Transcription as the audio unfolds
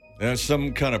That's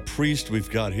some kind of priest we've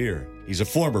got here. He's a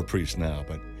former priest now,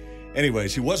 but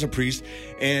anyways, he was a priest,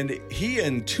 and he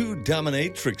and two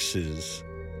dominatrixes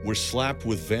were slapped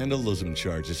with vandalism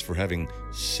charges for having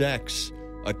sex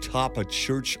atop a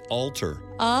church altar.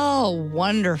 Oh,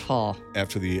 wonderful.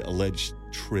 After the alleged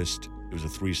tryst. It was a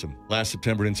threesome. Last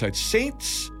September inside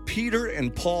Saints Peter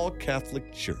and Paul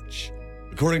Catholic Church.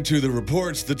 According to the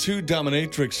reports, the two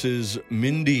dominatrixes,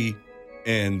 Mindy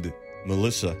and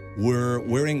Melissa, were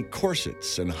wearing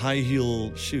corsets and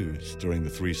high-heel shoes during the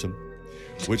threesome,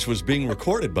 which was being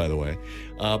recorded, by the way.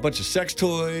 A bunch of sex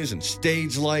toys and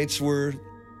stage lights were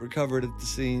recovered at the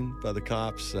scene by the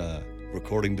cops,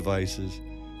 recording devices.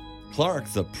 Clark,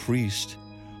 the priest,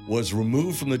 was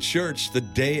removed from the church the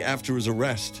day after his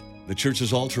arrest. The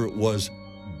church's altar was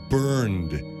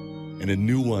burned, and a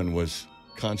new one was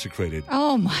consecrated.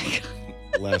 Oh, my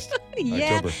God. Last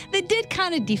Yeah, October. they did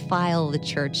kind of defile the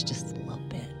church just a little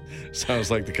bit. Sounds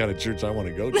like the kind of church I want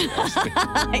to go to.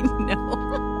 I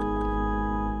know.